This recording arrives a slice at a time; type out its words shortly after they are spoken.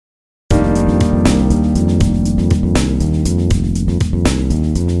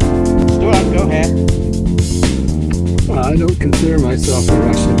consider myself a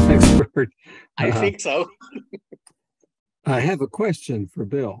Russian expert. I think so. I have a question for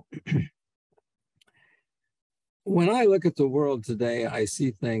Bill. When I look at the world today, I see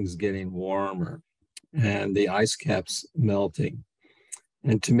things getting warmer and the ice caps melting.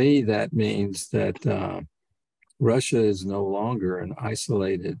 And to me, that means that Russia is no longer an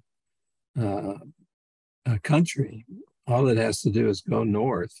isolated country. All it has to do is go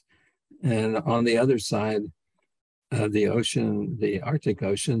north. And on the other side of the ocean, the Arctic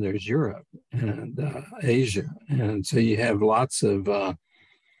Ocean, there's Europe and Asia. And so you have lots of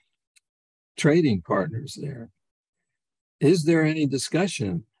trading partners there. Is there any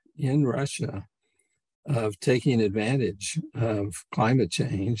discussion in Russia of taking advantage of climate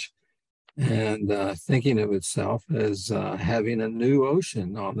change and thinking of itself as having a new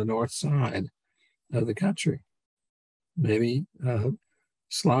ocean on the north side of the country? Maybe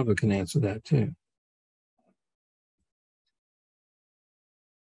Slava can answer that too.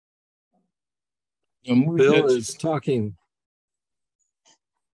 Bill is talking.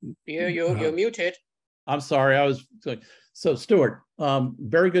 You're muted. I'm sorry, I was so Stuart.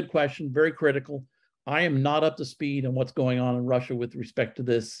 Very good question, very critical. I am not up to speed on what's going on in Russia with respect to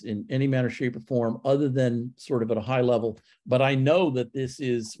this in any manner, shape, or form, other than sort of at a high level. But I know that this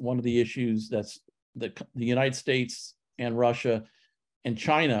is one of the issues that's the United States and Russia and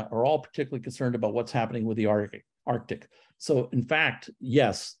China are all particularly concerned about what's happening with the Arctic. So in fact,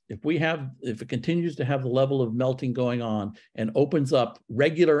 yes, if it continues to have the level of melting going on and opens up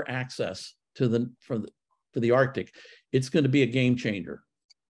regular access to for the Arctic, it's going to be a game changer.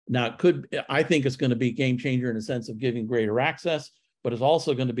 Now, I think it's going to be a game changer in the sense of giving greater access, but it's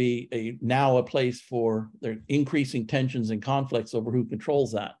also going to be now a place for their increasing tensions and conflicts over who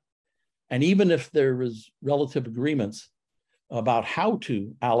controls that. And even if there is relative agreements about how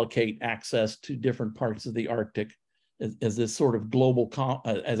to allocate access to different parts of the Arctic as this sort of global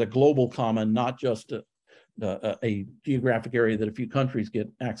common, not just a geographic area that a few countries get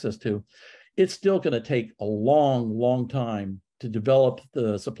access to, it's still going to take a long, long time to develop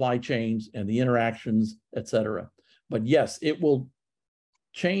the supply chains and the interactions, et cetera. But yes, it will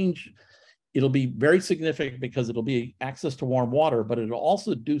change. It'll be very significant because it'll be access to warm water, but it'll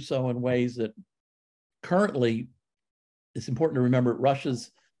also do so in ways that currently, it's important to remember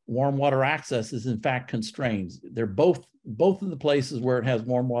Russia's warm water access is in fact constrained. They're both of the places where it has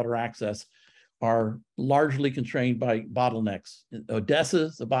warm water access are largely constrained by bottlenecks.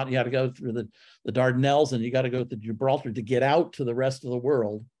 Odessa, you got to go through the Dardanelles, and you got to go to Gibraltar to get out to the rest of the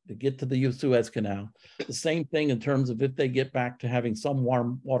world, to get to the Suez Canal. The same thing in terms of if they get back to having some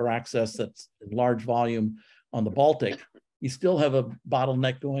warm water access that's in large volume on the Baltic, you still have a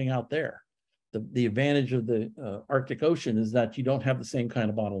bottleneck going out there. The advantage of the Arctic Ocean is that you don't have the same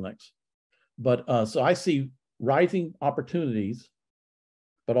kind of bottlenecks. But so I see rising opportunities,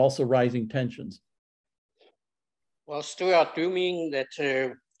 but also rising tensions. Well, Stuart, do you mean that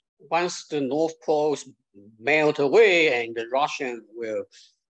once the North Poles melt away and the Russians will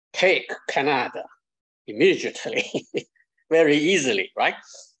take Canada immediately, very easily, right?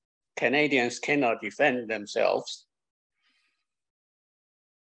 Canadians cannot defend themselves.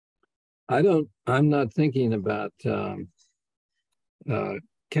 I'm not thinking about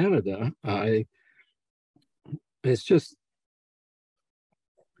Canada. It's just,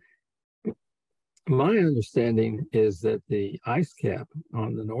 my understanding is that the ice cap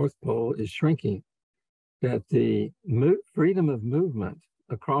on the North Pole is shrinking, that the freedom of movement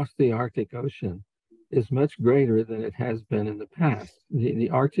across the Arctic Ocean is much greater than it has been in the past. The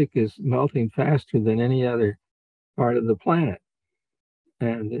Arctic is melting faster than any other part of the planet.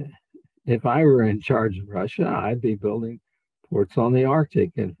 And if I were in charge of Russia, I'd be building ports on the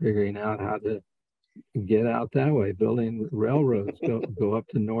Arctic and figuring out how to get out that way, building railroads, go up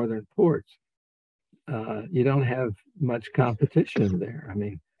to northern ports. You don't have much competition there. I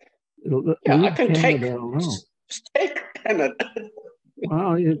mean, yeah, I can Canada alone. Take Canada.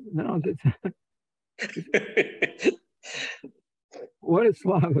 Well, what does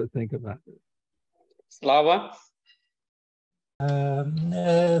Slava think about this? Slava?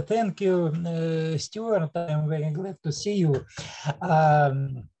 Thank you, Stuart. I'm very glad to see you.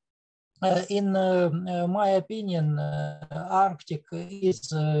 In my opinion, Arctic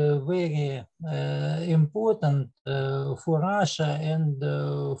is very important for Russia and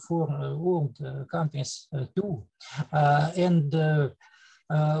for world countries too. And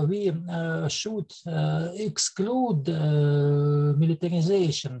we should exclude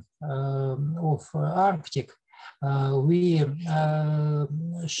militarization of Arctic. We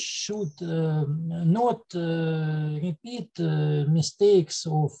should not repeat mistakes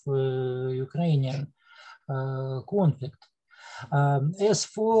of Ukrainian conflict. As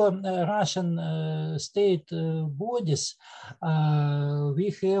for Russian state bodies,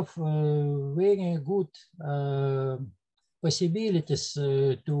 we have very good possibilities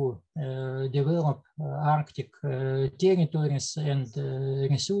to develop Arctic territories and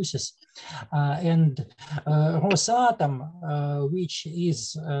resources. And Rosatom, which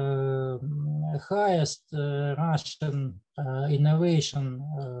is highest Russian innovation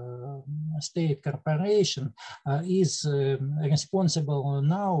state corporation, is responsible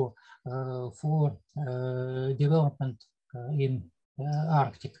now for development in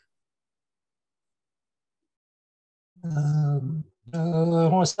Arctic.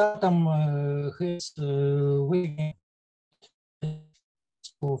 Rosatom has way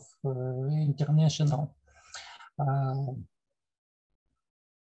of international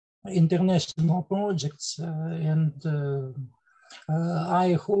projects, and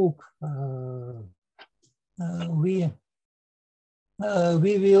I hope we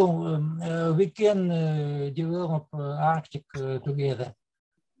can develop Arctic together.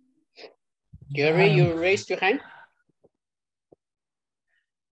 Jerry, you raised your hand.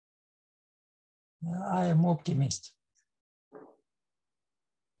 I am optimist.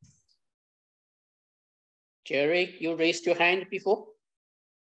 Jerry, you raised your hand before?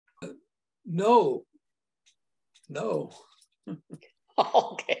 No.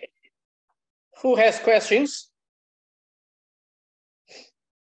 Okay. Who has questions?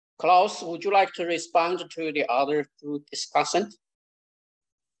 Klaus, would you like to respond to the other two discussants?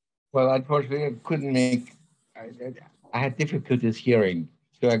 Well, unfortunately, I couldn't make, I had difficulties hearing,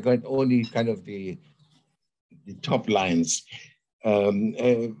 so I got only kind of the top lines.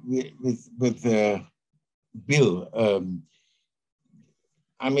 With Bill,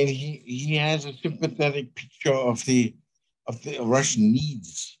 I mean, he has a sympathetic picture of the Russian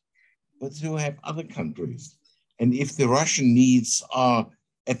needs, but so have other countries. And if the Russian needs are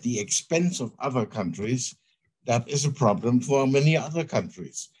at the expense of other countries, that is a problem for many other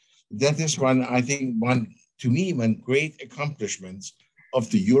countries. That is one, I think, to me, one great accomplishment of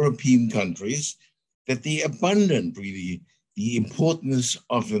the European countries, that they abandoned really the importance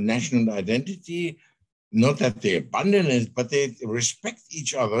of the national identity. Not that they abandon it, but they respect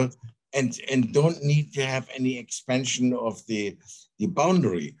each other and don't need to have any expansion of the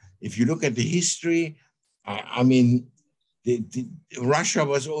boundary. If you look at the history, I mean, Russia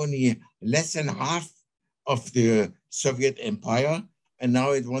was only less than half of the Soviet empire, and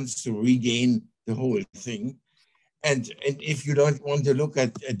now it wants to regain the whole thing. And if you don't want to look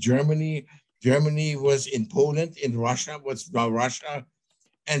at Germany, Germany was in Poland, in Russia was now Russia,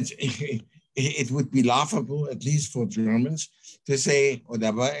 and it would be laughable, at least for Germans, to say, or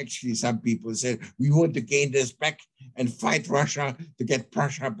there were actually some people said, we want to gain this back and fight Russia to get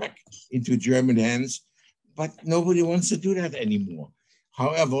Prussia back into German hands. But nobody wants to do that anymore.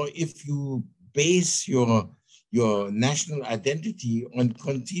 However, if you base your national identity on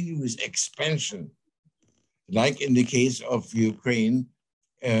continuous expansion, like in the case of Ukraine,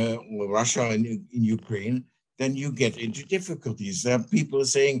 or Russia in Ukraine, then you get into difficulties. There are people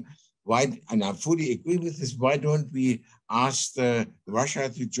saying, why, and I fully agree with this, why don't we ask Russia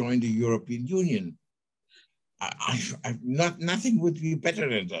to join the European Union? Nothing would be better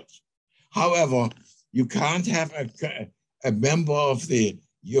than that. However, you can't have a member of the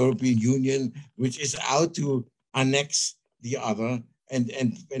European Union which is out to annex the other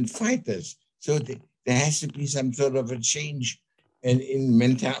and fight this. So there has to be some sort of a change in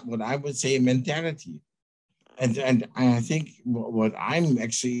what I would say mentality. And I think what I'm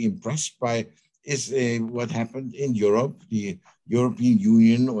actually impressed by is what happened in Europe, the European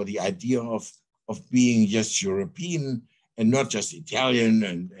Union, or the idea of being just European and not just Italian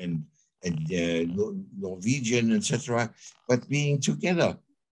and Norwegian, etc., but being together.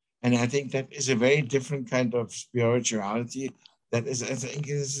 And I think that is a very different kind of spirituality that is, I think,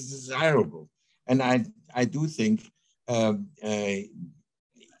 is desirable. And I do think, I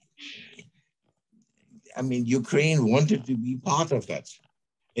mean, Ukraine wanted to be part of that,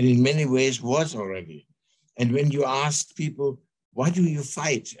 and in many ways was already. And when you ask people, why do you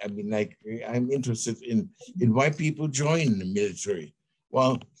fight? I mean, like, I'm interested in why people join the military.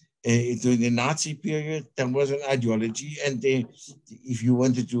 Well, during the Nazi period, there was an ideology, and if you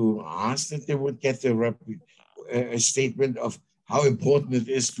wanted to ask that, they would get a statement of how important it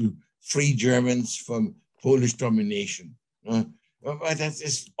is to free Germans from Polish domination. But that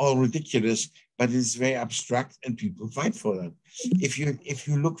is all ridiculous, but it's very abstract, and people fight for that. If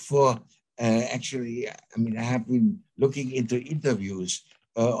you look for, actually, I mean, I have been looking into interviews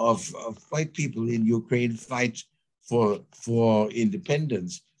of white people in Ukraine fight for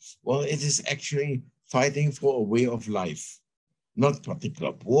independence. Well, it is actually fighting for a way of life. not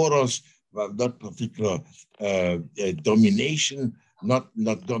particular borders, not particular domination, not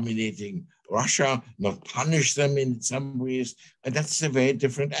dominating Russia, not punish them in some ways. And that's a very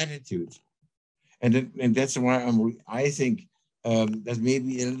different attitude. And that's why I think that may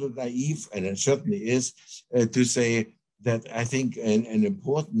be a little naive, and it certainly is, to say that I think an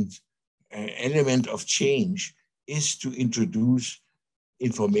important element of change is to introduce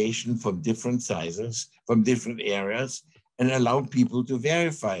information from different sizes, from different areas, and allow people to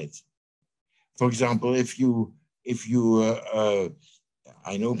verify it. For example,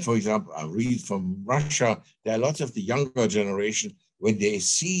 I know, for example, I read from Russia, there are lots of the younger generation, when they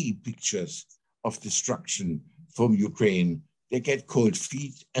see pictures of destruction from Ukraine, they get cold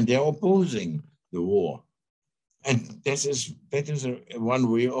feet and they're opposing the war. And that is one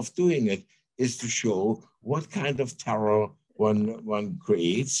way of doing it, is to show what kind of terror one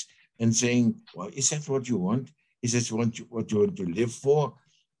creates, and saying, well, is that what you want? Is this what you want to live for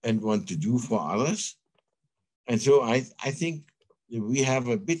and want to do for others? And so I think we have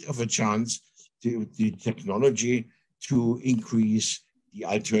a bit of a chance to the technology to increase the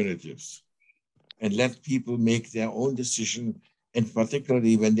alternatives and let people make their own decision, and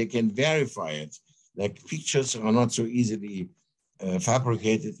particularly when they can verify it. Like, pictures are not so easily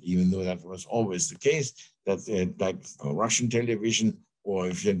fabricated, even though that was always the case, that like Russian television, or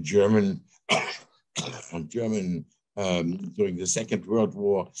if you're German, during the Second World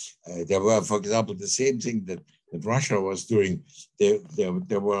War, there were, for example, the same thing that Russia was doing.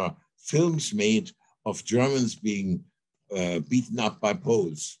 There were films made of Germans being beaten up by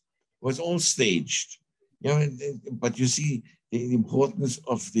Poles. It was all staged. You know, but you see the importance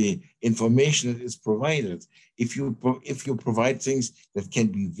of the information that is provided. If you provide things that can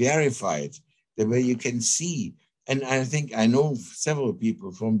be verified, the way you can see. And I think I know several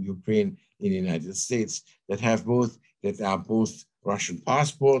people from Ukraine in the United States that are both Russian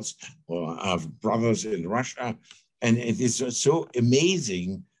passports or have brothers in Russia. And it is so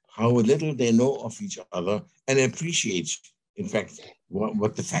amazing how little they know of each other and appreciate, in fact,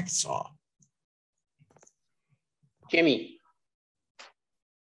 what the facts are. Jamie.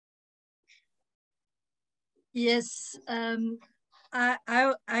 Yes,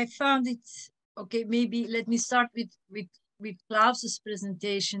 I found it, okay, maybe let me start with Klaus's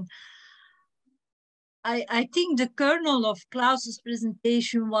presentation. I think the kernel of Klaus's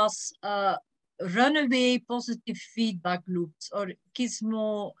presentation was runaway positive feedback loops, or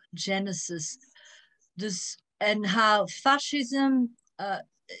gizmogenesis. And how fascism,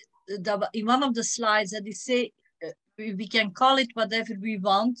 in one of the slides that they say, we can call it whatever we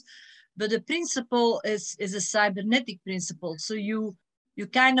want, but the principle is a cybernetic principle. So you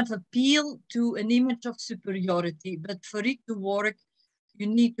kind of appeal to an image of superiority, but for it to work, you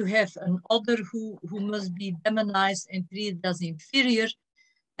need to have an other who must be demonized and treated as inferior.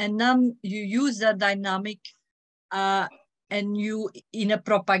 And then you use that dynamic and you in a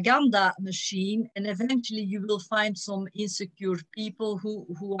propaganda machine, and eventually you will find some insecure people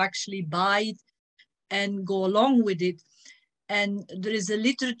who actually buy it and go along with it. And there is a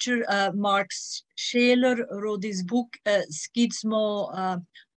literature, Mark Scheler wrote this book, Schizmo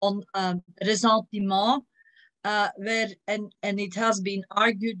on Ressentiment, where, and it has been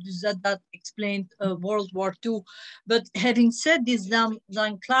argued that explained World War II. But having said this,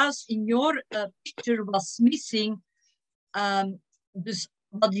 then Klaus, in your picture was missing this,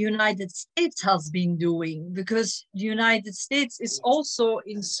 what the United States has been doing, because the United States is also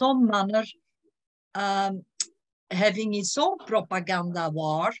in some manner having its own propaganda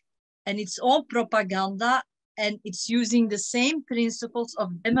war and its own propaganda, and it's using the same principles of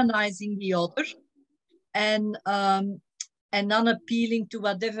demonizing the other and then appealing to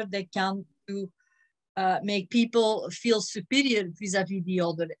whatever they can to make people feel superior vis-a-vis the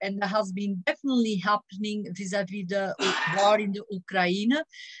other. And that has been definitely happening vis-a-vis the war in the Ukraine.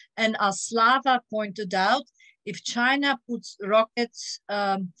 And as Slava pointed out, if China puts rockets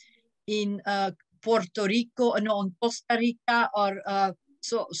in Puerto Rico, no, in Costa Rica, or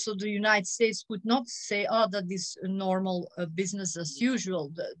so the United States would not say, oh, that is a normal business as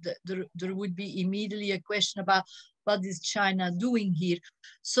usual. There would be immediately a question about what is China doing here.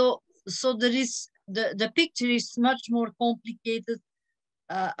 So there is, the picture is much more complicated,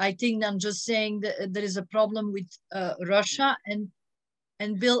 I think, than just saying that there is a problem with Russia.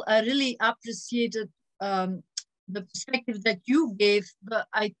 And Bill, I really appreciated the perspective that you gave, but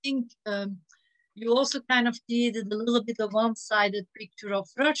I think you also kind of created a little bit of one-sided picture of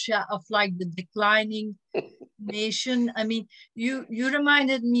Russia, of like the declining nation. I mean, you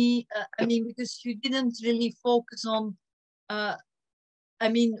reminded me, I mean, because you didn't really focus on I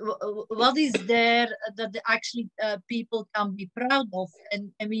mean, what is there that actually people can be proud of?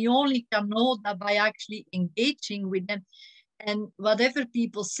 And we only can know that by actually engaging with them. And whatever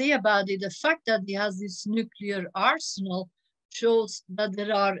people say about it, the fact that he has this nuclear arsenal shows that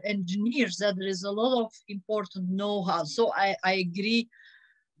there are engineers, that there is a lot of important know-how. So I agree.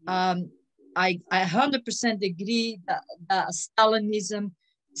 I 100% agree that Stalinism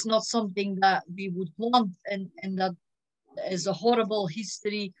is not something that we would want, and that is a horrible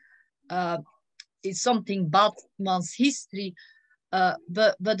history. It's something bad in one's history.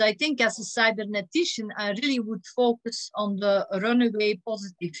 But I think as a cybernetician, I really would focus on the runaway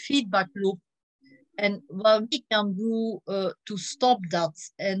positive feedback loop and what we can do to stop that.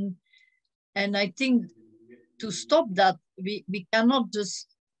 And I think to stop that, we cannot just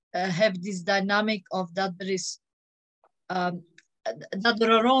have this dynamic of that there is that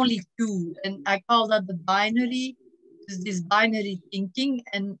there are only two, and I call that the binary, this binary thinking,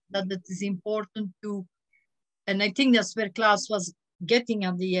 and that it is important to, and I think that's where Klaus was getting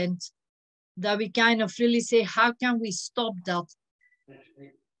at the end, that we kind of really say, how can we stop that?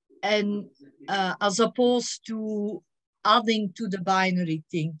 And as opposed to adding to the binary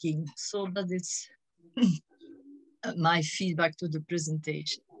thinking. So that is my feedback to the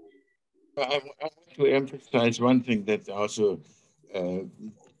presentation. I want to emphasize one thing that also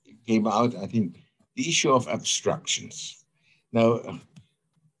came out, I think, the issue of abstractions. Now,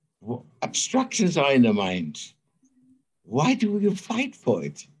 abstractions are in the mind. Why do you fight for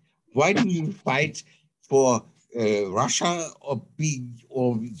it? Why do you fight for Russia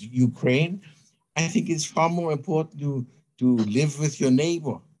or Ukraine? I think it's far more important to live with your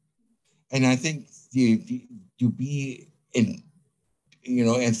neighbor. And I think to be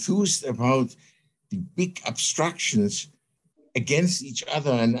enthused about the big abstractions against each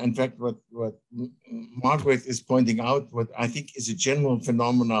other. And in fact, what Margaret is pointing out, what I think is a general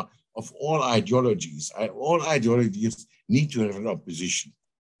phenomena of all ideologies. All ideologies need to have an opposition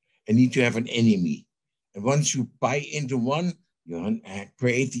and need to have an enemy. And once you buy into one, you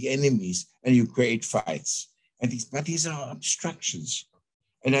create the enemies and you create fights. But these are abstractions.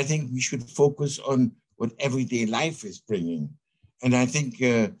 And I think we should focus on what everyday life is bringing. And I think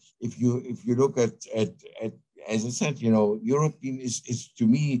if you look at as I said, Europe is to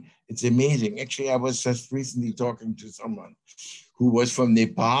me, it's amazing. Actually, I was just recently talking to someone who was from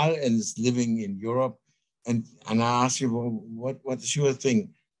Nepal and is living in Europe. And I asked him, well, what's your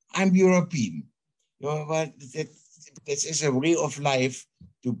thing? I'm European. But this is a way of life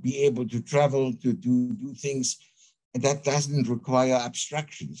to be able to travel, to do things, and that doesn't require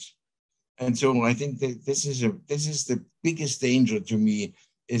abstractions. And so I think that this is the biggest danger to me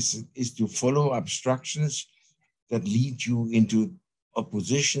is to follow abstractions that lead you into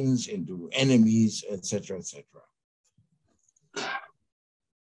oppositions, into enemies, etc., etc.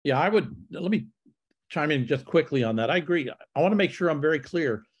 Yeah, let me chime in just quickly on that. I agree. I want to make sure I'm very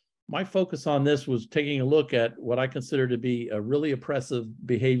clear. My focus on this was taking a look at what I consider to be a really oppressive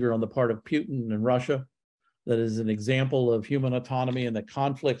behavior on the part of Putin and Russia. That is an example of human autonomy and the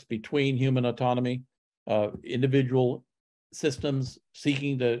conflicts between human autonomy, individual systems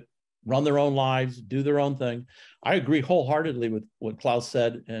seeking to run their own lives, do their own thing. I agree wholeheartedly with what Klaus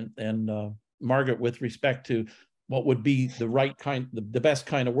said and Margaret with respect to what would be the right kind, the best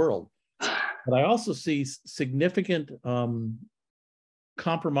kind of world. But I also see significant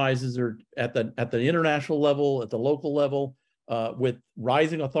compromises or at the international level, at the local level, with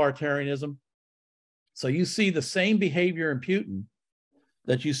rising authoritarianism. So you see the same behavior in Putin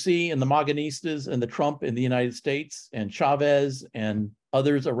that you see in the Magonistas and the Trump in the United States and Chavez and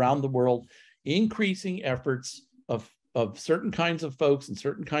others around the world, increasing efforts of certain kinds of folks in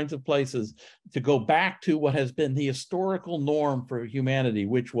certain kinds of places to go back to what has been the historical norm for humanity,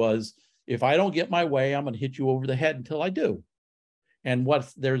 which was, if I don't get my way, I'm going to hit you over the head until I do. And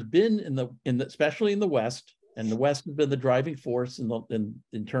what there's been especially in the West, and the West has been the driving force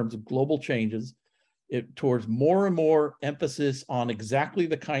in terms of global changes, towards more and more emphasis on exactly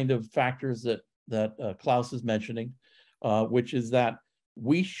the kind of factors that Klaus is mentioning, which is that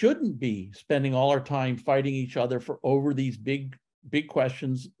we shouldn't be spending all our time fighting each other over these big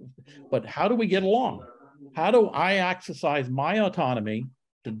questions, but how do we get along? How do I exercise my autonomy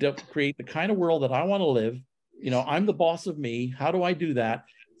to create the kind of world that I want to live? I'm the boss of me. How do I do that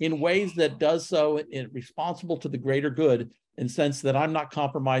in ways that does so responsible to the greater good, in the sense that I'm not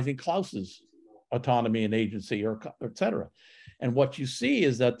compromising Klaus's autonomy and agency, or et cetera. And what you see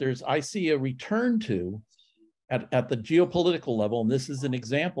is that I see a return to, at the geopolitical level, and this is an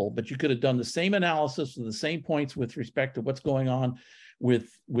example, but you could have done the same analysis and the same points with respect to what's going on with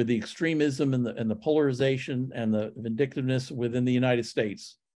the extremism and the polarization and the vindictiveness within the United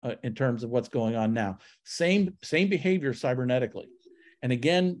States in terms of what's going on now. Same behavior cybernetically. And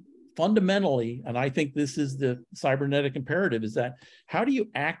again, fundamentally, and I think this is the cybernetic imperative, is that how do you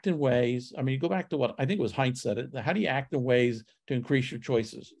act in ways, I mean, you go back to what I think it was Heinz said it, how do you act in ways to increase your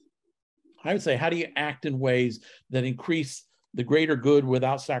choices? I would say, how do you act in ways that increase the greater good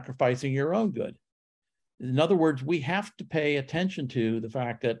without sacrificing your own good? In other words, we have to pay attention to the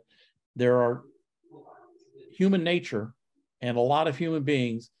fact that there are human nature and a lot of human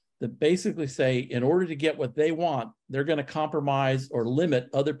beings that basically say, in order to get what they want, they're going to compromise or limit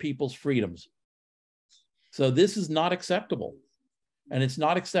other people's freedoms. So this is not acceptable. And it's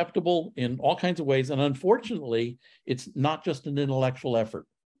not acceptable in all kinds of ways. And unfortunately, it's not just an intellectual effort.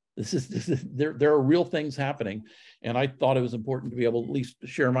 There are real things happening. And I thought it was important to be able to at least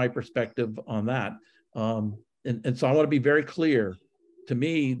share my perspective on that. And so I want to be very clear. To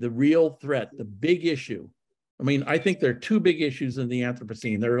me, the real threat, the big issue, I mean, I think there are two big issues in the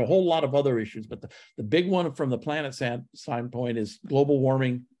Anthropocene. There are a whole lot of other issues, but the big one from the planet standpoint is global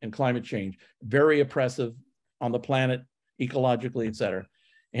warming and climate change. Very oppressive on the planet, ecologically, et cetera.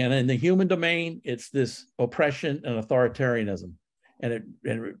 And in the human domain, it's this oppression and authoritarianism. And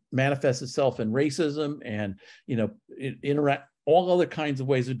it manifests itself in racism and, you know, all other kinds of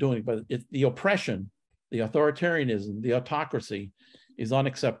ways of doing it. But the oppression, the authoritarianism, the autocracy is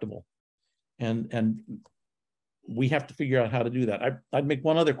unacceptable. And we have to figure out how to do that. I'd make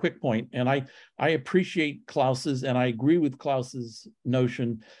one other quick point, and I appreciate Klaus's, and I agree with Klaus's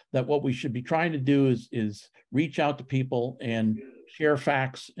notion that what we should be trying to do is reach out to people and share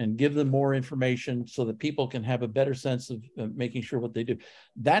facts and give them more information so that people can have a better sense of making sure what they do.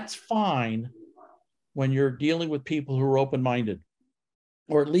 That's fine when you're dealing with people who are open-minded,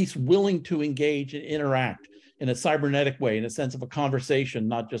 or at least willing to engage and interact in a cybernetic way, in a sense of a conversation,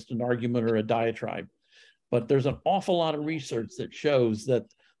 not just an argument or a diatribe. But there's an awful lot of research that shows that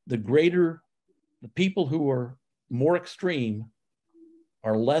the people who are more extreme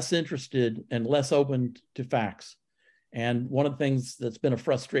are less interested and less open to facts. And one of the things that's been a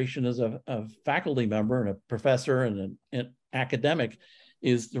frustration as a faculty member and a professor and an academic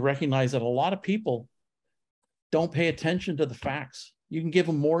is to recognize that a lot of people don't pay attention to the facts. You can give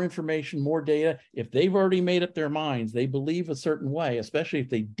them more information, more data. If they've already made up their minds, they believe a certain way, especially if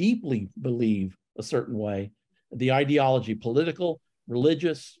they deeply believe a certain way, the ideology, political,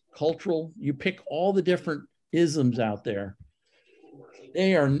 religious, cultural, you pick all the different isms out there.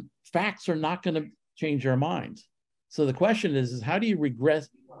 Facts are not going to change their minds. So the question is how do you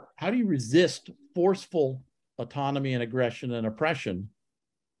resist forceful autonomy and aggression and oppression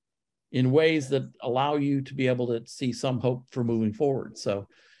in ways that allow you to be able to see some hope for moving forward? So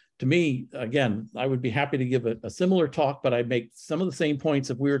to me, again, I would be happy to give a similar talk, but I'd make some of the same points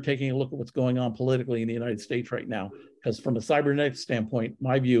if we were taking a look at what's going on politically in the United States right now, because from a cybernetic standpoint,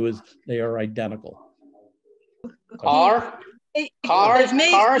 my view is they are identical. Car should have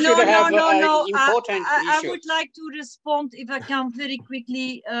an important issue. I would like to respond, if I can, very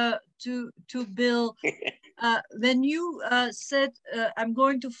quickly to Bill. When you said, I'm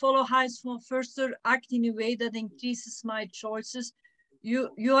going to follow Heinz von Förster, act in a way that increases my choices,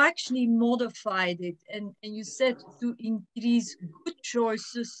 you actually modified it, and you said to increase good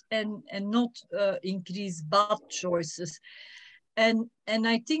choices and not increase bad choices. And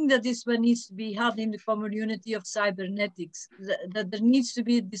I think that this one needs to be had in the community of cybernetics, that there needs to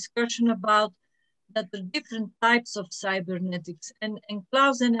be a discussion about that there are different types of cybernetics. And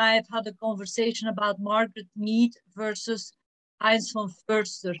Klaus and I have had a conversation about Margaret Mead versus Heinz von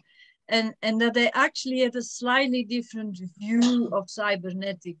Förster, and that they actually have a slightly different view of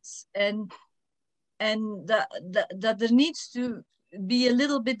cybernetics, and that there needs to be a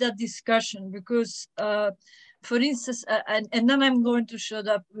little bit of discussion, because for instance, and then I'm going to shut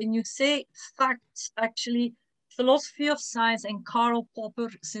up. When you say facts, actually, philosophy of science, and Karl Popper,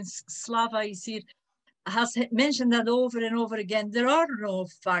 since Slava is here, has mentioned that over and over again. There are no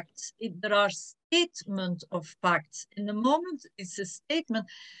facts. There are statements of facts. In the moment it's a statement,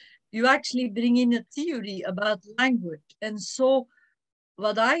 you actually bring in a theory about language. And so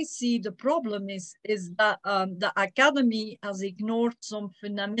what I see the problem is that the academy has ignored some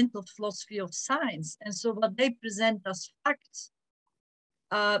fundamental philosophy of science. And so what they present as facts,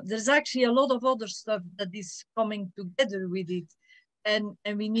 there's actually a lot of other stuff that is coming together with it. And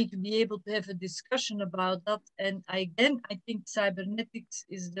we need to be able to have a discussion about that. And again, I think cybernetics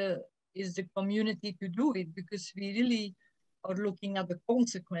is the community to do it, because we really are looking at the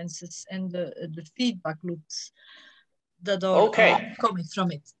consequences and the feedback loops that are coming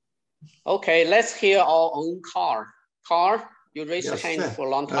from it. Okay, let's hear our own Car. Car, You raised Yes, your hand for a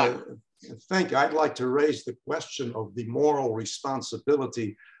long time. Thank you. I'd like to raise the question of the moral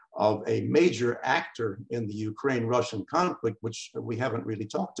responsibility of a major actor in the Ukraine-Russian conflict, which we haven't really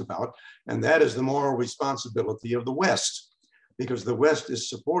talked about, and that is the moral responsibility of the West, because the West is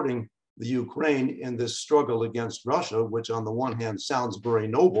supporting the Ukraine in this struggle against Russia, which on the one hand sounds very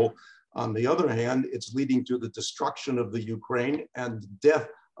noble. On the other hand, it's leading to the destruction of the Ukraine and death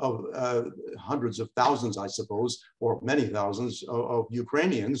of hundreds of thousands, I suppose, or many thousands of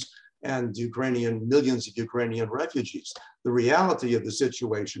Ukrainians and millions of Ukrainian refugees. The reality of the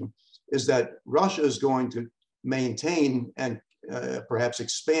situation is that Russia is going to maintain and perhaps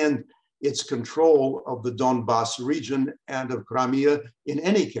expand its control of the Donbass region and of Crimea. In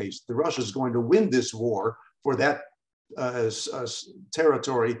any case, Russia is going to win this war for that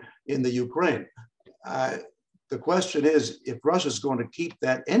territory in the Ukraine. The question is, if Russia is going to keep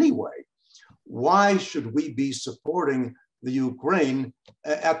that anyway, why should we be supporting the Ukraine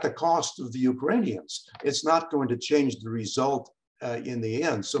at the cost of the Ukrainians? It's not going to change the result in the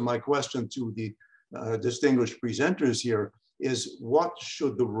end. So my question to the distinguished presenters here is, what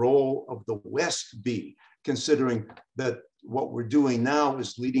should the role of the West be, considering that what we're doing now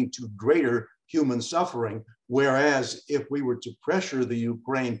is leading to greater human suffering, whereas if we were to pressure the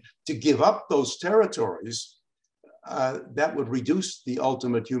Ukraine to give up those territories, that would reduce the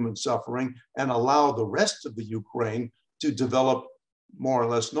ultimate human suffering and allow the rest of the Ukraine to develop more or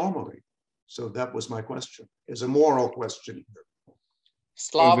less normally. So that was my question. It's a moral question here.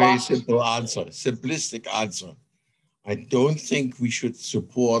 A very simple answer, simplistic answer. I don't think we should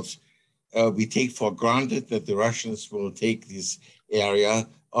support, we take for granted that the Russians will take this area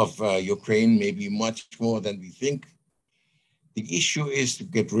of Ukraine, maybe much more than we think. The issue is to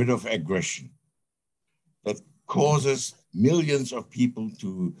get rid of aggression that causes millions of people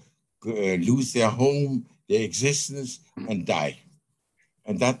to lose their home, their existence, and die.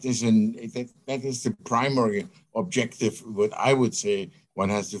 And that is the primary objective, what I would say one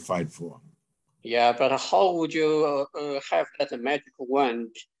has to fight for. Yeah, but how would you have that magical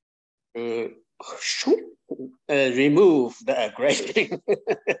wand remove the aggression?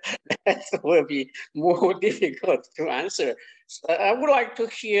 That will be more difficult to answer. So I would like to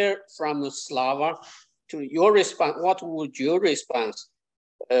hear from Slava to your response. What would your response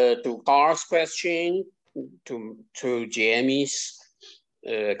to Carl's question, to Jamie's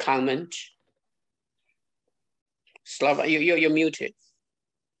comment? Slava, you're muted.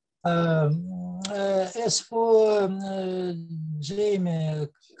 As for Jamie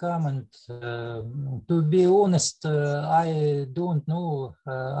comment, to be honest, I don't know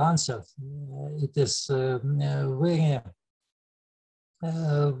answer. It is very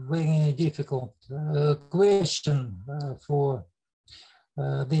difficult question for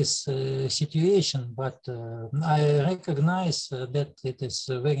this situation, but I recognize that it is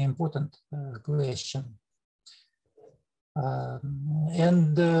a very important question.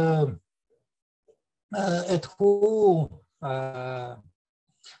 And at whole,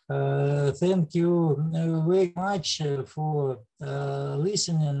 thank you very much for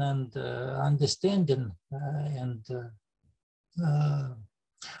listening and understanding. And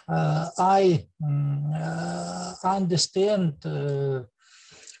I understand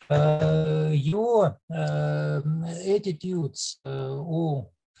your attitudes or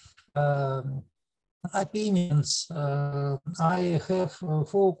opinions. I have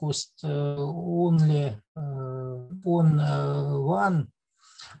focused only on one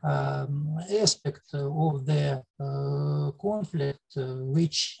aspect of the conflict,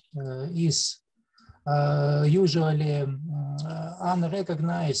 which is usually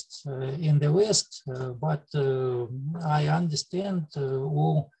unrecognized in the West, but I understand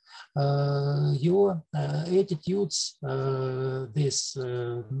all your attitudes, these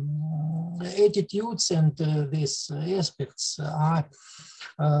attitudes and these aspects are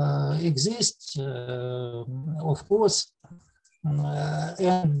exist, of course,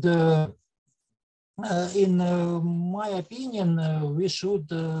 and in my opinion, we should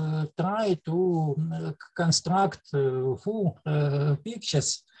try to construct full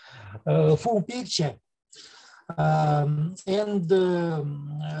picture, and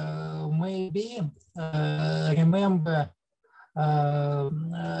maybe remember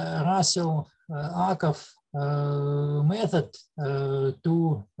Russell Akov method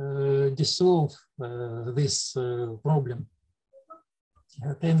to dissolve this problem.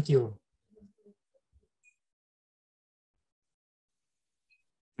 Thank you.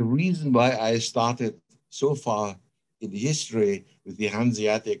 The reason why I started so far in history with the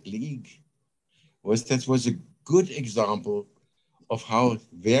Hanseatic League was that was a good example of how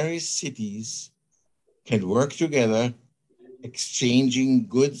various cities can work together exchanging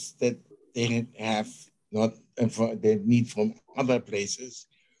goods that they have not they need from other places,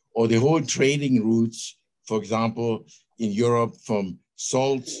 or the whole trading routes, for example, in Europe from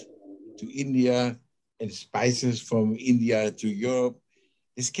salt to India and spices from India to Europe.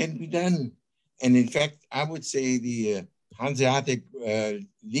 This can be done. And in fact, I would say the Hanseatic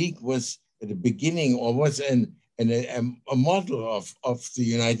League was at the beginning, or was a model of the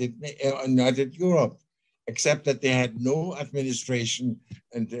United Europe, except that they had no administration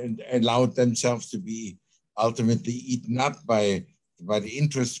and allowed themselves to be ultimately eaten up by the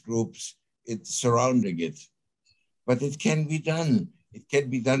interest groups surrounding it. But it can be done. It can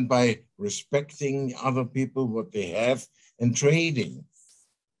be done by respecting other people, what they have, and trading.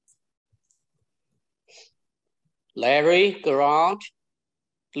 Larry, Gerard,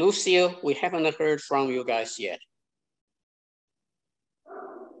 Lucille, we haven't heard from you guys yet.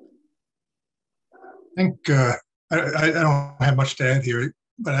 I think I don't have much to add here,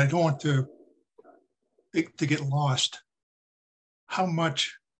 but I don't want to get lost how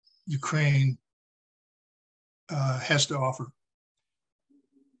much Ukraine has to offer.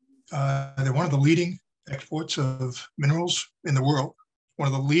 They're one of the leading exports of minerals in the world, one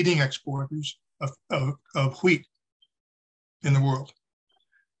of the leading exporters of wheat in the world.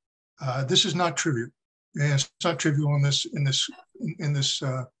 This is not trivial. And it's not trivial in this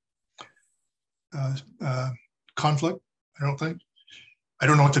conflict. I don't think. I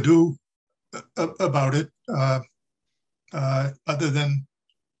don't know what to do about it, other than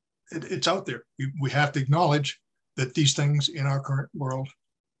it's out there. We have to acknowledge that these things in our current world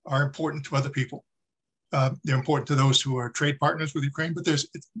are important to other people. They're important to those who are trade partners with Ukraine, but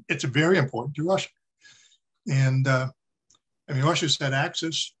it's very important to Russia. And I mean, Russia's had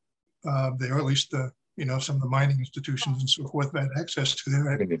access there, at least some of the mining institutions and so forth had access to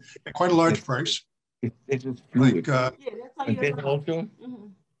there at quite a large price. It is fluid. Yeah, that's all you're allowed. Mm-hmm.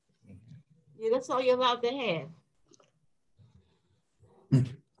 Yeah, that's all you're allowed to have.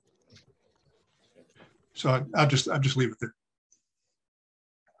 So I'll just leave it there.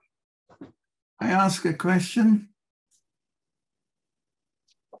 I ask a question.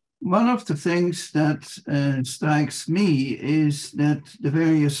 One of the things that strikes me is that the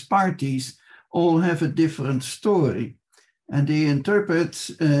various parties all have a different story, and they interpret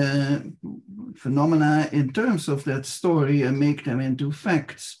phenomena in terms of that story and make them into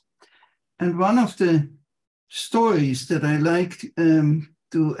facts. And one of the stories that I like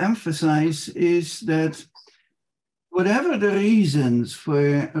to emphasize is that whatever the reasons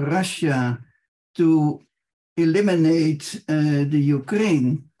for Russia to eliminate the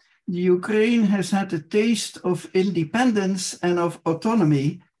Ukraine has had a taste of independence and of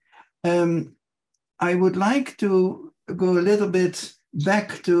autonomy. I would like to go a little bit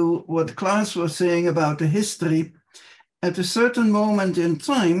back to what Klaas was saying about the history. At a certain moment in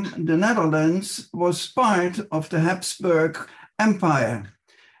time, the Netherlands was part of the Habsburg Empire.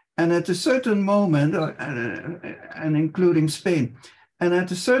 And at a certain moment, and including Spain, and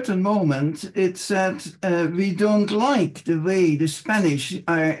at a certain moment, it said, we don't like the way the Spanish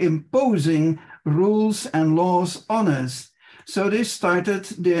are imposing rules and laws on us. So they started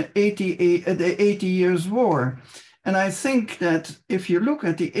the 80 Years' War. And I think that if you look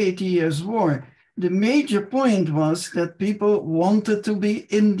at the 80 Years' War, the major point was that people wanted to be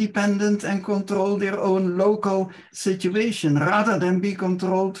independent and control their own local situation rather than be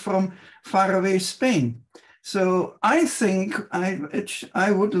controlled from faraway Spain. So I think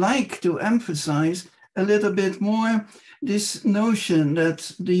I would like to emphasize a little bit more this notion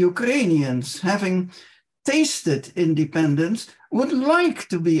that the Ukrainians, having tasted independence, would like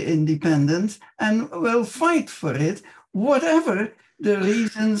to be independent and will fight for it, whatever the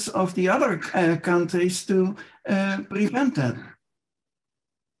reasons of the other countries to prevent that.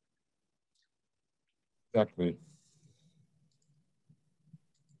 Exactly.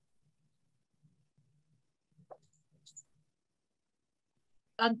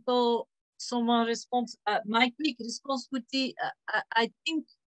 Until someone responds, my quick response would be, I think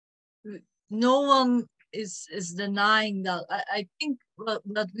no one is denying that. I think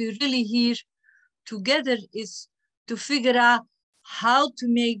what we really here together is to figure out how to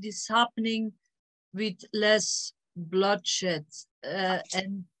make this happening with less bloodshed,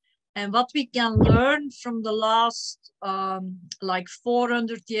 and what we can learn from the last like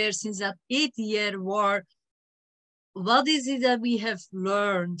 400 years since that 80-year war. What is it that we have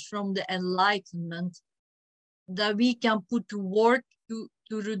learned from the Enlightenment that we can put to work to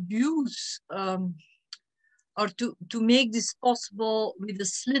reduce or to make this possible with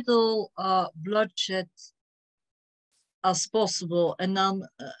this little bloodshed as possible. And then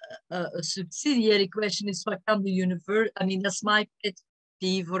a subsidiary question is, what can the university, I mean, that's my pet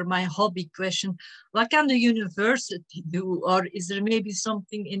peeve or my hobby question, what can the university do? Or is there maybe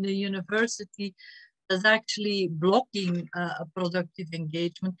something in the university that's actually blocking a productive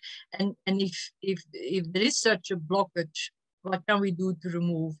engagement? And if there is such a blockage, what can we do to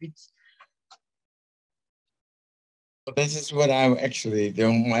remove it? This is what I'm actually,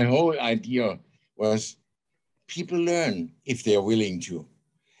 my whole idea was people learn if they're willing to.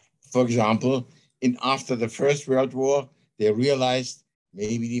 For example, after the First World War, they realized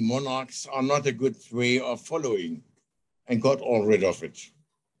maybe the monarchs are not a good way of following and got all rid of it.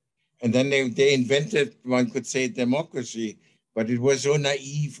 And then they invented, one could say, democracy, but it was so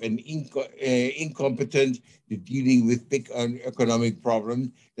naive and incompetent in dealing with big economic problems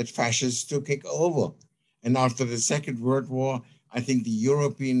that fascists took it over. And after the Second World War, I think the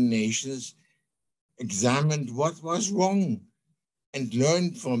European nations examined what was wrong and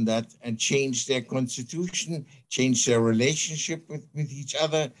learned from that and changed their constitution, changed their relationship with each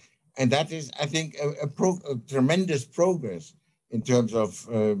other. And that is, I think, a tremendous progress in terms of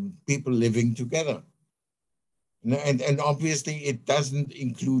people living together. And obviously, it doesn't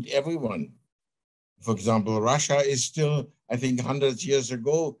include everyone. For example, Russia is still, I think, 100 years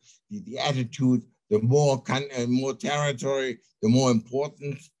ago, the attitude, the more territory, the more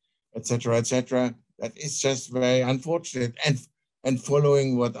important, et cetera, that is just very unfortunate. And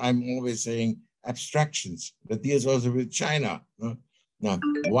following what I'm always saying, abstractions, that deals also with China. Now,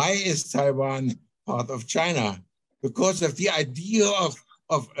 why is Taiwan part of China? Because of the idea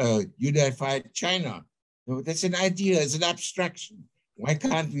of unified China. No, that's an idea, it's an abstraction. Why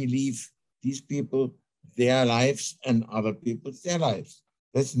can't we leave these people their lives and other people their lives?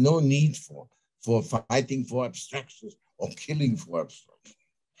 There's no need for fighting for abstractions or killing for abstractions.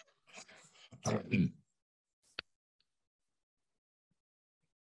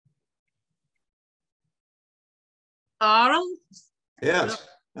 Aaron? Yes.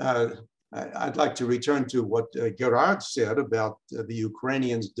 I'd like to return to what Gerard said about the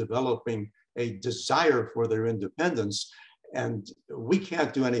Ukrainians developing a desire for their independence. And we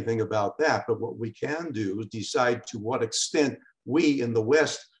can't do anything about that. But what we can do is decide to what extent we in the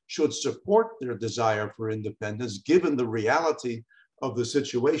West should support their desire for independence, given the reality of the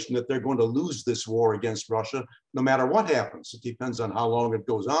situation that they're going to lose this war against Russia, no matter what happens. It depends on how long it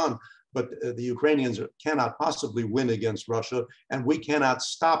goes on. But the Ukrainians cannot possibly win against Russia, and we cannot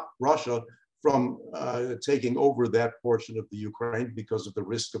stop Russia from taking over that portion of the Ukraine because of the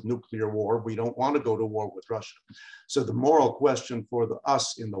risk of nuclear war. We don't want to go to war with Russia. So the moral question for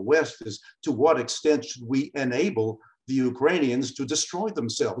us in the West is, to what extent should we enable the Ukrainians to destroy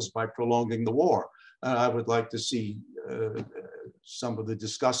themselves by prolonging the war? I would like to see some of the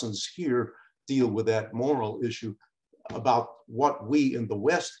discussants here deal with that moral issue about what we in the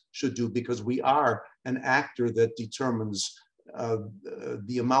West should do, because we are an actor that determines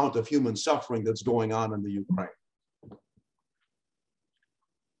the amount of human suffering that's going on in the Ukraine.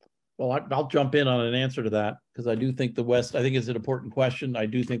 Well, I'll jump in on an answer to that, because I do think the West, I think it's an important question. I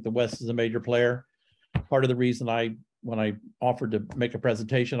do think the West is a major player. Part of the reason when I offered to make a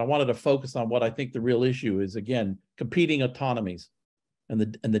presentation, I wanted to focus on what I think the real issue is, again, competing autonomies and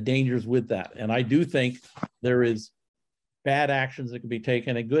the dangers with that. And I do think there is bad actions that can be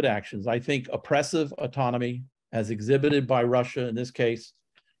taken and good actions. I think oppressive autonomy, as exhibited by Russia in this case,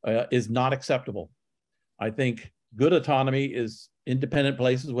 is not acceptable. I think good autonomy is independent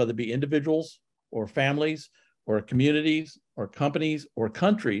places, whether it be individuals or families or communities or companies or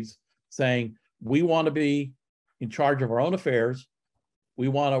countries, saying we want to be in charge of our own affairs. We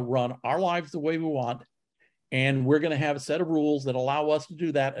want to run our lives the way we want. And we're going to have a set of rules that allow us to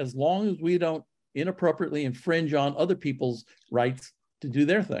do that, as long as we don't inappropriately infringe on other people's rights to do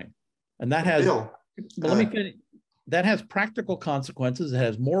their thing. And that has, but let me finish. That has practical consequences. It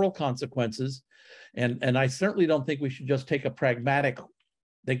has moral consequences. And I certainly don't think we should just take a pragmatic,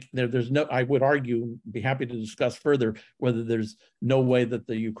 there's no, I would argue, be happy to discuss further whether there's no way that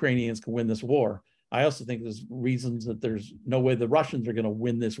the Ukrainians can win this war. I also think there's reasons that there's no way the Russians are going to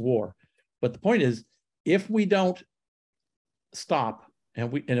win this war. But the point is, if we don't stop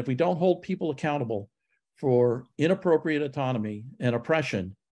and if we don't hold people accountable for inappropriate autonomy and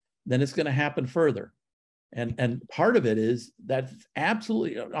oppression, then it's going to happen further. And part of it is that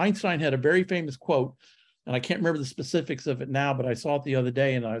absolutely, Einstein had a very famous quote, and I can't remember the specifics of it now, but I saw it the other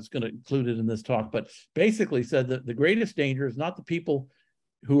day and I was going to include it in this talk, but basically said that the greatest danger is not the people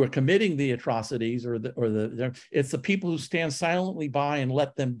who are committing the atrocities it's the people who stand silently by and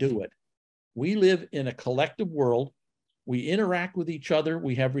let them do it. We live in a collective world We interact with each other.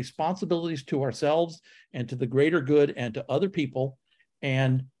 We have responsibilities to ourselves and to the greater good and to other people.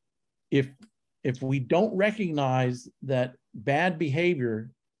 And if we don't recognize that bad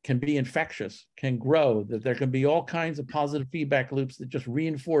behavior can be infectious, can grow, that there can be all kinds of positive feedback loops that just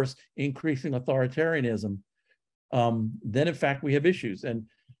reinforce increasing authoritarianism, then in fact we have issues. And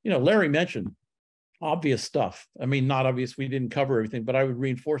Larry mentioned obvious stuff. I mean, not obvious, we didn't cover everything, but I would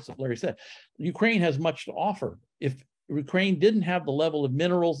reinforce what Larry said. Ukraine has much to offer. If Ukraine didn't have the level of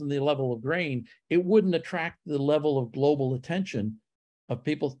minerals and the level of grain, it wouldn't attract the level of global attention of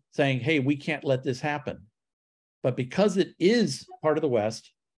people saying, hey, we can't let this happen. But because it is part of the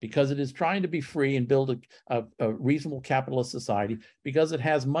West, because it is trying to be free and build a reasonable capitalist society, because it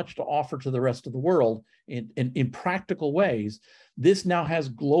has much to offer to the rest of the world in practical ways, this now has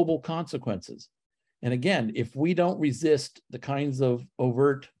global consequences. And again, if we don't resist the kinds of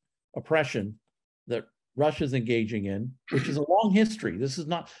overt oppression that Russia's engaging in, which is a long history, this is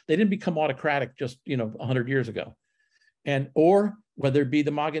not, they didn't become autocratic just 100 years ago, or whether it be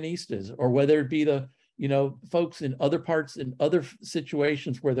the Magonistas, or whether it be the folks in other parts, in other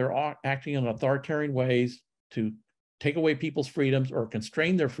situations where they're acting in authoritarian ways to take away people's freedoms or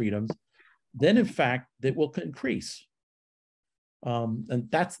constrain their freedoms, then in fact, that will increase. And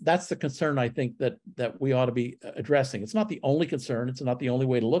that's the concern I think that we ought to be addressing. It's not the only concern. It's not the only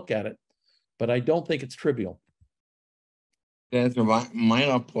way to look at it, but I don't think it's trivial. There's a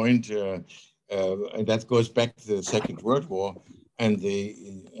minor point, and that goes back to the Second World War and the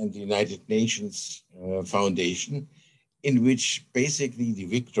United Nations Foundation, in which basically the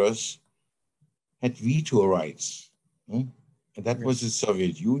victors had veto rights. And that was the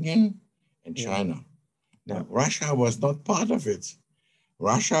Soviet Union and China. Now, Russia was not part of it.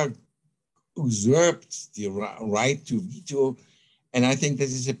 Russia usurped the right to veto. And I think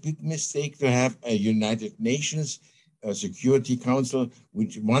this is a big mistake to have a United Nations Security Council,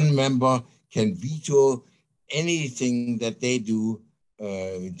 which one member can veto anything that they do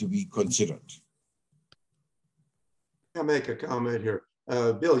to be considered. I'll make a comment here.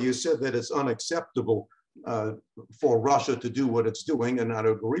 Bill, you said that it's unacceptable for Russia to do what it's doing, and I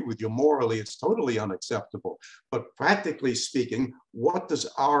agree with you. Morally, it's totally unacceptable. But practically speaking, what does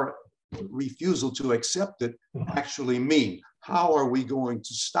our refusal to accept it actually mean? How are we going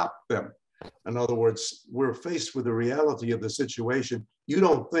to stop them? In other words, we're faced with the reality of the situation. You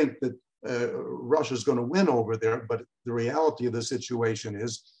don't think that Russia's going to win over there, but the reality of the situation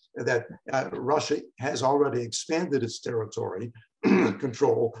is that Russia has already expanded its territory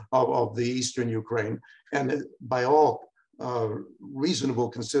control of the eastern Ukraine, and by all reasonable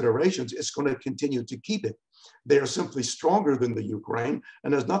considerations, it's going to continue to keep it. They are simply stronger than the Ukraine,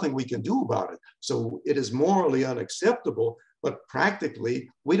 and there's nothing we can do about it. So it is morally unacceptable, but practically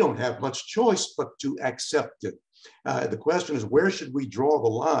we don't have much choice but to accept it. The question is, where should we draw the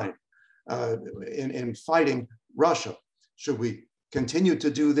line in fighting Russia? Should we continue to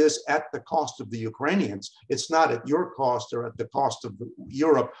do this at the cost of the Ukrainians? It's not at your cost or at the cost of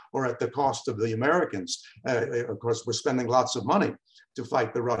Europe or at the cost of the Americans. Of course, we're spending lots of money to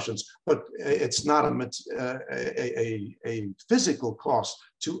fight the Russians, but it's not a physical cost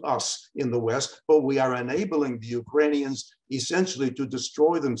to us in the West, but we are enabling the Ukrainians essentially to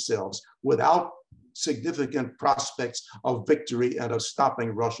destroy themselves without significant prospects of victory and of stopping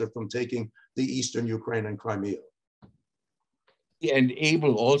Russia from taking the eastern Ukraine and Crimea.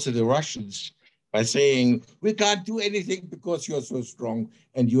 Enable also the Russians by saying, we can't do anything because you're so strong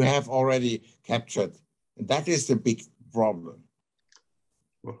and you have already captured. And that is the big problem.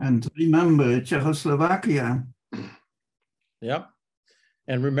 And remember Czechoslovakia. Yep.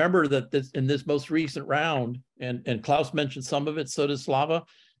 And remember that in this most recent round, and Klaus mentioned some of it, so does Slava,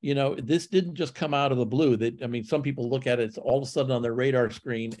 this didn't just come out of the blue. I mean, some people look at it, it's all of a sudden on their radar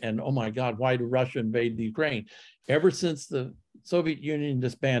screen and, oh my God, why did Russia invade the Ukraine? Ever since the Soviet Union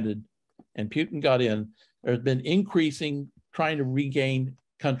disbanded and Putin got in, there's been increasing trying to regain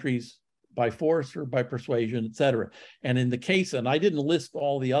countries by force or by persuasion, et cetera. And in the case, and I didn't list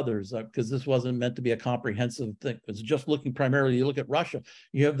all the others because this wasn't meant to be a comprehensive thing. It's just looking primarily, you look at Russia,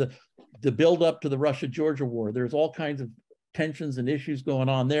 you have the build up to the Russia-Georgia war. There's all kinds of tensions and issues going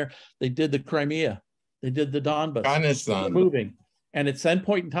on there. They did the Crimea, they did the Donbas, Afghanistan. Moving. And at some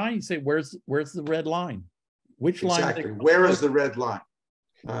point in time, you say, where's the red line? Which line? Exactly. Where is the red line?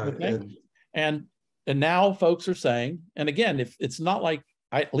 Okay. And now folks are saying, and again, if it's not like,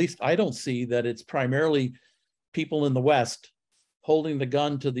 at least I don't see that it's primarily people in the West holding the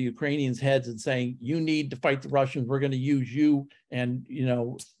gun to the Ukrainians' heads and saying, you need to fight the Russians, we're going to use you. And,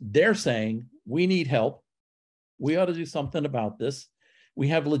 they're saying, we need help. We ought to do something about this. We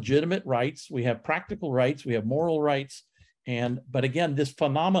have legitimate rights. We have practical rights. We have moral rights. But again, this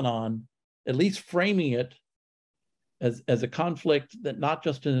phenomenon, at least framing it as a conflict that not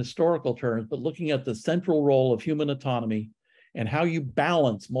just in historical terms, but looking at the central role of human autonomy and how you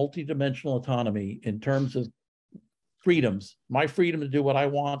balance multidimensional autonomy in terms of freedoms, my freedom to do what I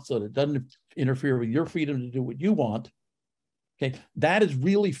want so that it doesn't interfere with your freedom to do what you want. Okay, that is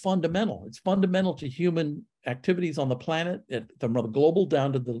really fundamental. It's fundamental to human activities on the planet, from the global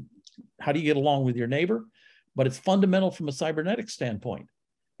down to the how do you get along with your neighbor, but it's fundamental from a cybernetic standpoint.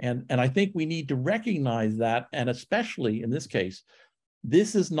 And I think we need to recognize that, and especially in this case,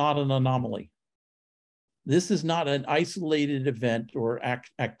 this is not an anomaly. This is not an isolated event or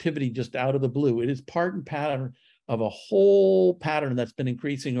activity just out of the blue. It is part and pattern of a whole pattern that's been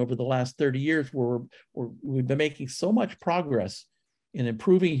increasing over the last 30 years, where we've been making so much progress in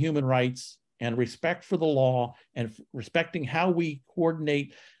improving human rights and respect for the law and respecting how we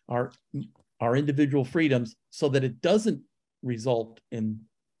coordinate our individual freedoms so that it doesn't result in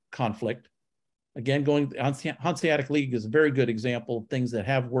conflict. Again, Hanseatic League is a very good example of things that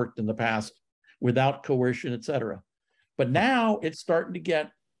have worked in the past without coercion, et cetera. But now it's starting to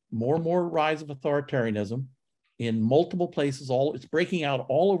get more and more rise of authoritarianism in multiple places. It's breaking out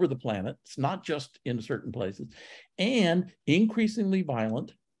all over the planet. It's not just in certain places, and increasingly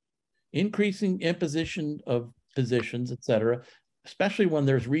violent, increasing imposition of positions, et cetera, especially when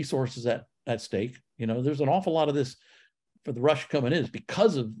there's resources at stake. You know, there's an awful lot of this for the Russia coming in is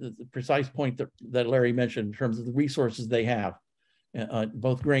because of the precise point that Larry mentioned in terms of the resources they have,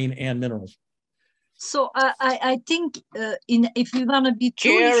 both grain and minerals. So I think if we want to be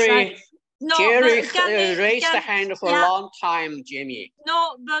Jerry, no, Jerry raised the hand for a long time, Jimmy.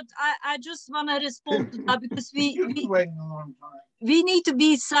 No, but I just want to respond to that because we need to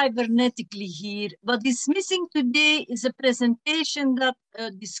be cybernetically here. What is missing today is a presentation that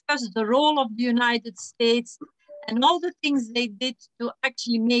discusses the role of the United States and all the things they did to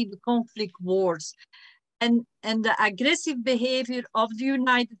actually make the conflict worse. And the aggressive behavior of the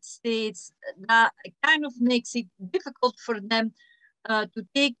United States, that kind of makes it difficult for them to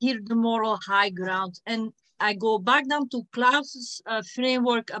take here the moral high ground. And I go back down to Klaus's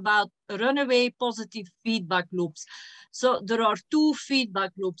framework about runaway positive feedback loops. So there are two feedback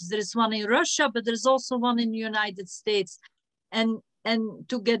loops. There is one in Russia, but there's also one in the United States. And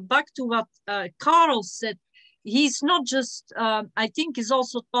to get back to what Carl said, he's not just, I think he's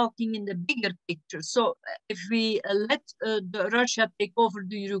also talking in the bigger picture. So if we let Russia take over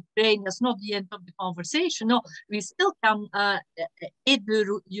the Ukraine, that's not the end of the conversation. No, we still can aid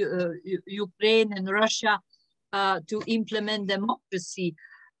the Ukraine and Russia to implement democracy.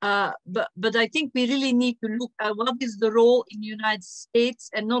 But I think we really need to look at what is the role in the United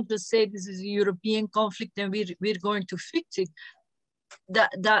States and not just say this is a European conflict and we're going to fix it.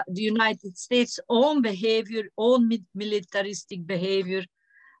 The United States' own behavior, own militaristic behavior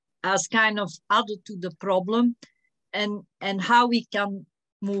has kind of added to the problem, and how we can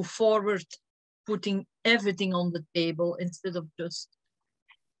move forward putting everything on the table instead of just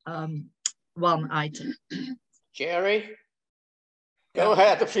one item. Jerry, go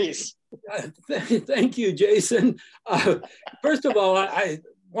ahead, please. Thank you, Jason. First of all, I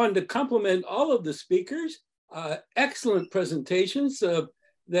wanted to compliment all of the speakers. Excellent presentations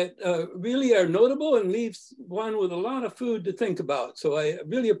that really are notable and leaves one with a lot of food to think about. So I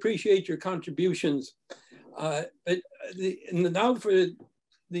really appreciate your contributions. Now for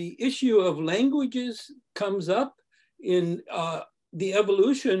the issue of languages comes up in the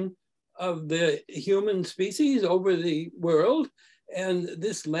evolution of the human species over the world. And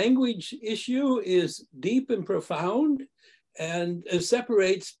this language issue is deep and profound and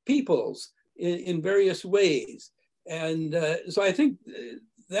separates peoples in various ways. And so I think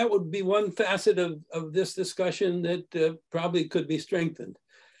that would be one facet of this discussion that probably could be strengthened.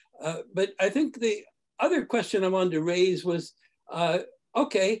 But I think the other question I wanted to raise was,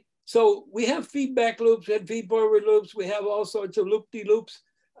 okay, so we have feedback loops, we have feed-forward loops, we have all sorts of loop-de-loops,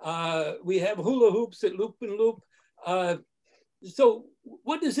 we have hula hoops that loop and loop. So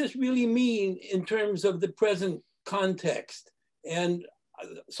what does this really mean in terms of the present context? And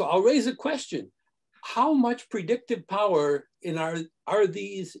so I'll raise a question. How much predictive power are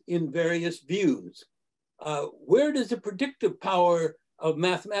these in various views? Where does the predictive power of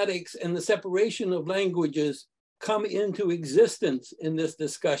mathematics and the separation of languages come into existence in this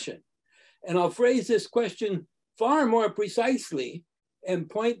discussion? And I'll phrase this question far more precisely and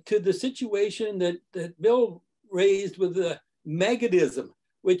point to the situation that Bill raised with the megadism,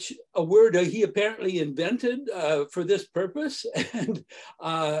 which a word he apparently invented for this purpose and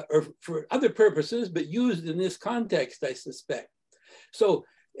or for other purposes, but used in this context, I suspect. So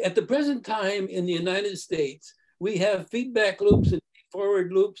at the present time in the United States, we have feedback loops and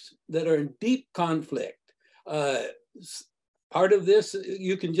forward loops that are in deep conflict. Part of this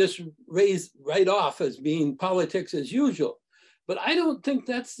you can just raise right off as being politics as usual, but I don't think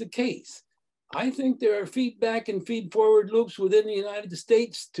that's the case. I think there are feedback and feed forward loops within the United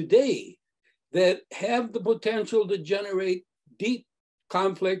States today that have the potential to generate deep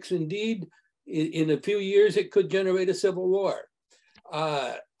conflicts. Indeed, in a few years, it could generate a civil war.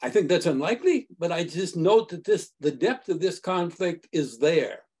 I think that's unlikely, but I just note that the depth of this conflict is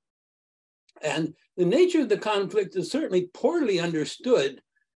there. And the nature of the conflict is certainly poorly understood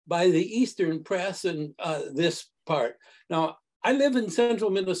by the Eastern press and this part. Now, I live in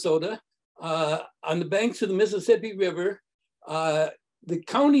central Minnesota on the banks of the Mississippi River. The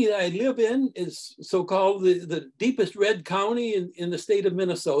county that I live in is so-called the deepest red county in the state of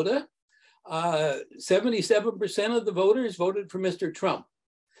Minnesota. 77% of the voters voted for Mr. Trump.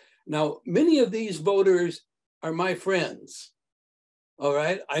 Now, many of these voters are my friends. All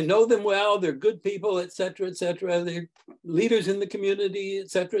right, I know them well. They're good people, et cetera, et cetera. They're leaders in the community,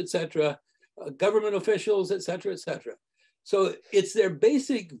 et cetera, government officials, et cetera, et cetera. So it's their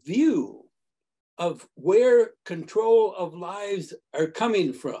basic view of where control of lives are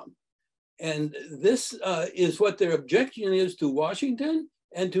coming from. And this is what their objection is to Washington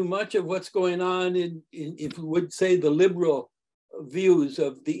and to much of what's going on in if we would say, the liberal views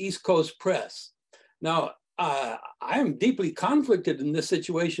of the East Coast press. Now, I'm deeply conflicted in this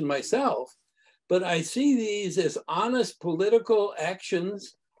situation myself, but I see these as honest political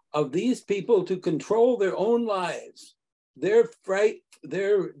actions of these people to control their own lives, their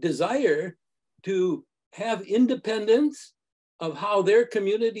desire to have independence of how their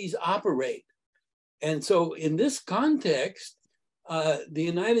communities operate. And so in this context, the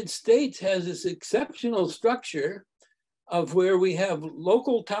United States has this exceptional structure of where we have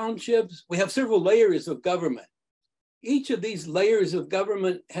local townships. We have several layers of government. Each of these layers of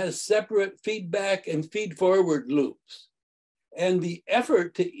government has separate feedback and feed forward loops. And the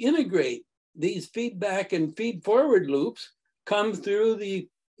effort to integrate these feedback and feed forward loops come through the,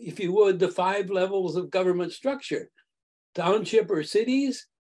 if you would, the 5 levels of government structure: township or cities,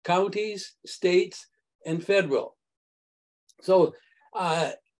 counties, states, and federal. So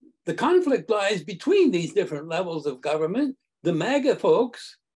the conflict lies between these different levels of government. The MAGA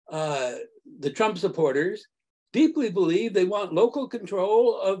folks, the Trump supporters, deeply believe they want local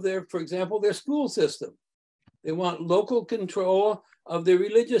control of their, for example, their school system. They want local control of their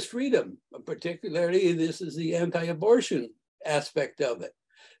religious freedom, particularly this is the anti-abortion aspect of it.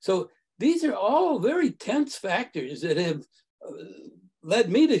 So these are all very tense factors that have led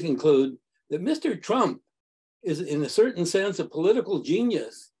me to conclude that Mr. Trump is, in a certain sense, a political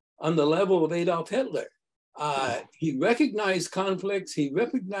genius on the level of Adolf Hitler. He recognized conflicts. He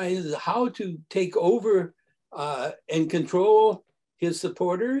recognized how to take over and control his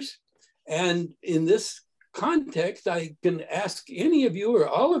supporters. And in this context, I can ask any of you or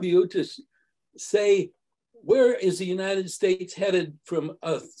all of you to say, where is the United States headed from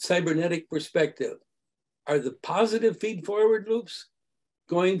a cybernetic perspective? Are the positive feed-forward loops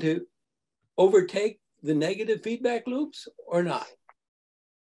going to overtake the negative feedback loops or not?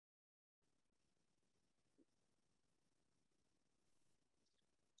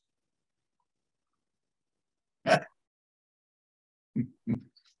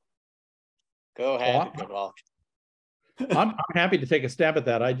 Go ahead, good luck. I'm happy to take a stab at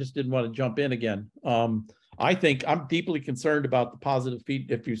that. I just didn't want to jump in again. I think I'm deeply concerned about the positive feed.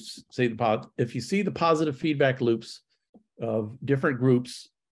 If you see the positive feedback loops of different groups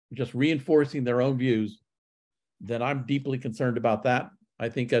just reinforcing their own views, then I'm deeply concerned about that. I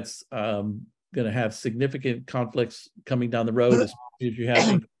think that's going to have significant conflicts coming down the road, especially as you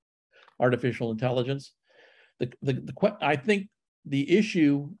have artificial intelligence. I think the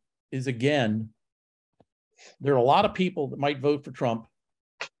issue is, again, there are a lot of people that might vote for Trump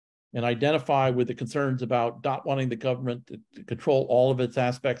and identify with the concerns about not wanting the government to control all of its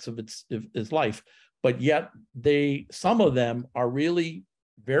aspects of its life, but yet some of them are really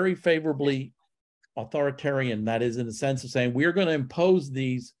very favorably authoritarian. That is, in the sense of saying we're going to impose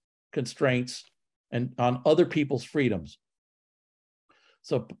these constraints and on other people's freedoms.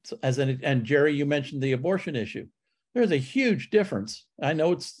 So and Jerry, you mentioned the abortion issue. There's a huge difference. I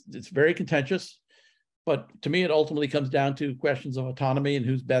know it's very contentious, but to me, it ultimately comes down to questions of autonomy and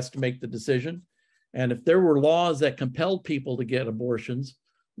who's best to make the decision. And if there were laws that compelled people to get abortions,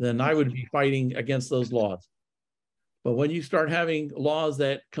 then I would be fighting against those laws. But when you start having laws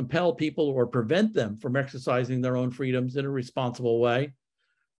that compel people or prevent them from exercising their own freedoms in a responsible way,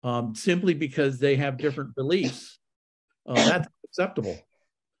 simply because they have different beliefs, that's acceptable.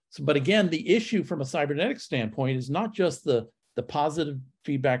 So, but again, the issue from a cybernetics standpoint is not just the positive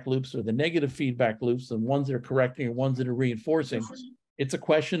feedback loops or the negative feedback loops, and ones that are correcting and ones that are reinforcing. It's a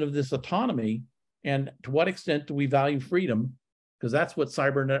question of this autonomy and to what extent do we value freedom, because that's what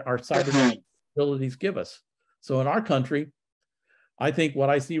our cybernetic abilities give us. So in our country, I think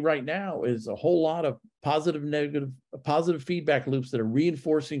what I see right now is a whole lot of positive feedback loops that are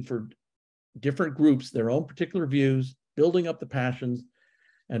reinforcing for different groups their own particular views, building up the passions.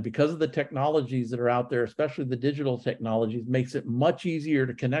 And because of the technologies that are out there, especially the digital technologies, makes it much easier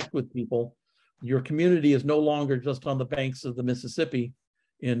to connect with people. Your community is no longer just on the banks of the Mississippi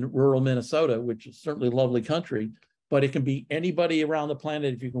in rural Minnesota, which is certainly a lovely country, but it can be anybody around the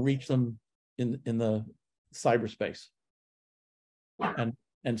planet if you can reach them in the cyberspace.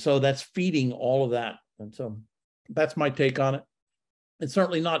 And so that's feeding all of that. And so that's my take on it. It's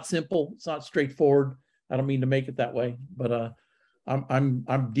certainly not simple. It's not straightforward. I don't mean to make it that way, but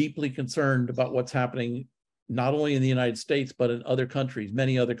I'm deeply concerned about what's happening, not only in the United States, but in other countries,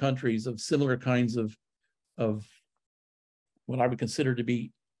 many other countries of similar kinds of what I would consider to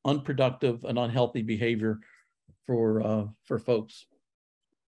be unproductive and unhealthy behavior for folks.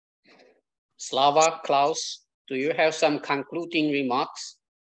 Slava, Klaus, do you have some concluding remarks?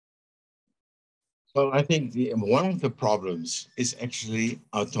 Well, I think one of the problems is actually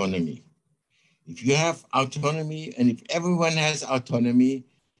autonomy. If you have autonomy and if everyone has autonomy,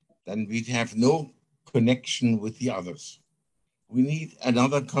 then we have no connection with the others. We need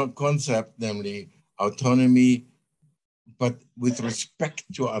another concept, namely autonomy, but with respect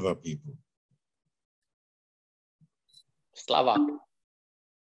to other people. Slava.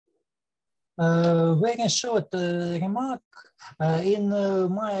 Very short remark. In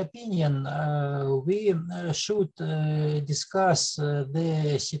my opinion, we should discuss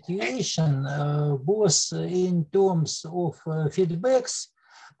the situation both in terms of feedbacks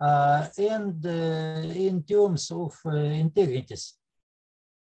and in terms of integrities.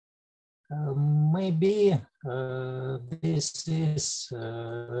 Maybe this is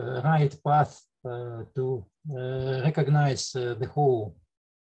right path to recognize the whole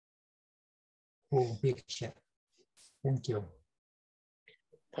picture. Thank you.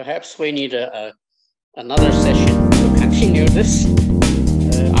 Perhaps we need another session to continue this.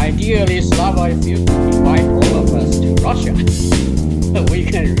 Ideally, Slava, if you invite all of us to Russia, we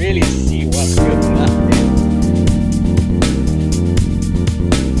can really see what's going on.